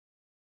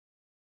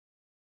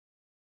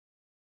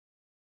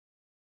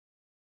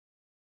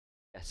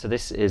So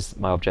this is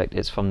my object.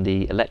 It's from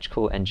the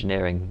electrical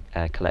engineering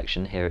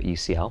collection here at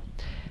UCL,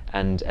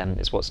 and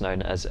it's what's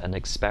known as an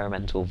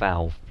experimental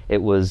valve.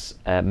 It was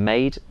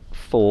made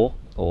for,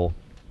 or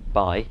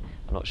by,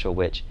 I'm not sure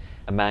which,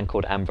 a man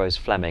called Ambrose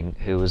Fleming,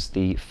 who was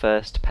the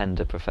first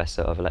Pender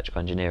Professor of Electrical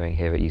Engineering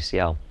here at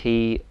UCL.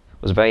 He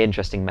was a very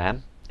interesting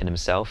man in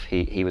himself.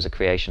 He was a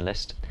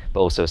creationist,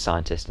 but also a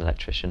scientist and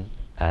electrician.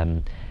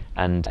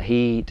 And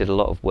he did a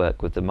lot of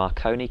work with the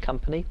Marconi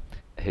company,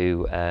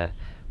 who were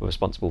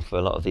responsible for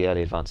a lot of the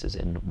early advances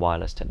in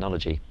wireless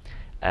technology.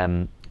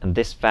 And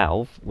this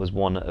valve was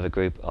one of a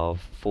group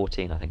of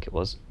 14, I think it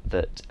was,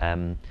 that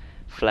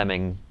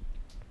Fleming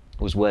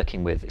was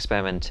working with,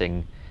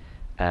 experimenting,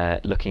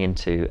 looking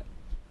into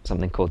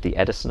something called the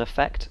Edison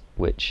effect,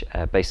 which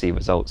basically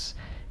results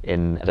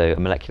in a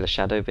molecular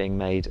shadow being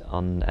made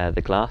on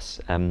the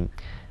glass.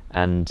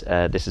 And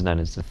this is known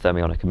as the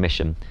thermionic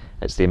emission.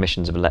 It's the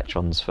emissions of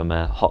electrons from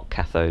a hot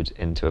cathode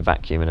into a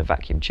vacuum in a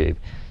vacuum tube.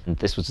 And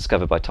this was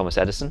discovered by Thomas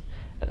Edison,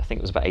 I think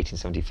it was about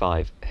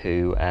 1875,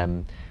 who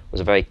was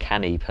a very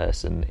canny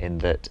person in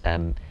that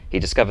he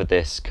discovered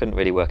this, couldn't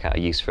really work out a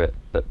use for it,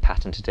 but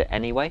patented it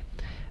anyway.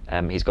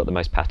 He's got the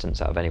most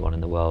patents out of anyone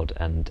in the world,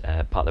 and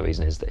part of the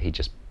reason is that he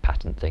just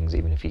patented things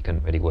even if he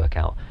couldn't really work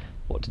out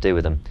what to do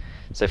with them.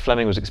 So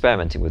Fleming was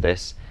experimenting with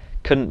this,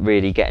 couldn't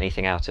really get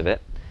anything out of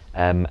it,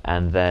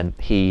 and then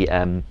he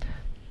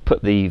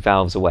put the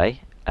valves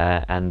away,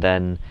 and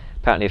then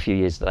apparently a few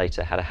years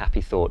later had a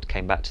happy thought,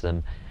 came back to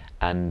them,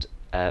 and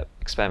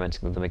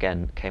experimenting with them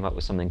again, came up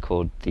with something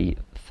called the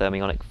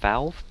thermionic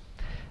valve.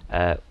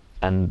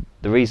 And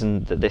the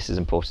reason that this is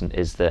important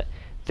is that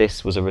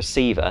this was a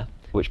receiver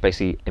which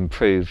basically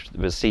improved the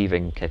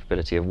receiving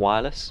capability of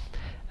wireless.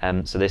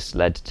 So this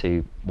led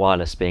to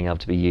wireless being able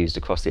to be used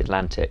across the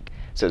Atlantic.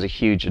 So it was a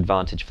huge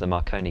advantage for the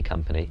Marconi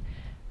company,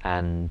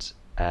 and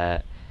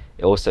it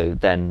also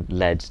then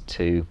led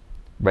to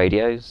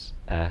radios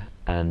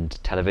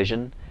and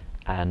television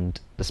and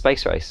the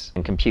space race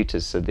and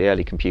computers. So the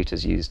early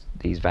computers used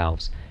these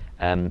valves,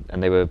 and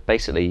they were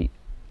basically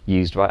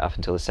used right up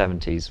until the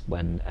 70s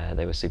when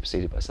they were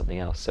superseded by something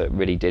else. So it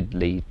really did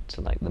lead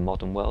to like the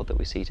modern world that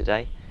we see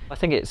today. I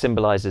think it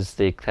symbolises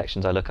the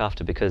collections I look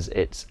after because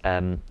it's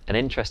an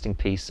interesting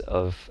piece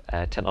of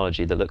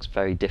technology that looks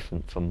very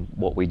different from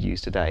what we'd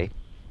use today.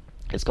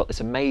 It's got this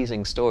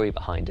amazing story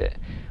behind it,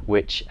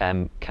 which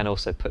can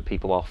also put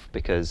people off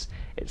because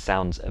it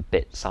sounds a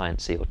bit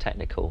sciencey or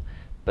technical,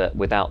 but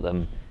without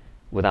them,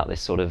 without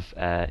this sort of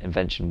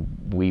invention,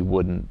 we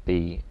wouldn't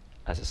be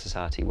as a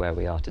society where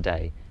we are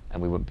today,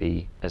 and we wouldn't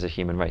be as a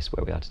human race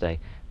where we are today,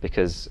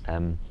 because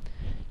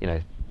you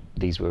know,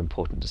 these were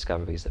important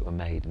discoveries that were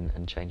made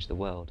and changed the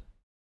world.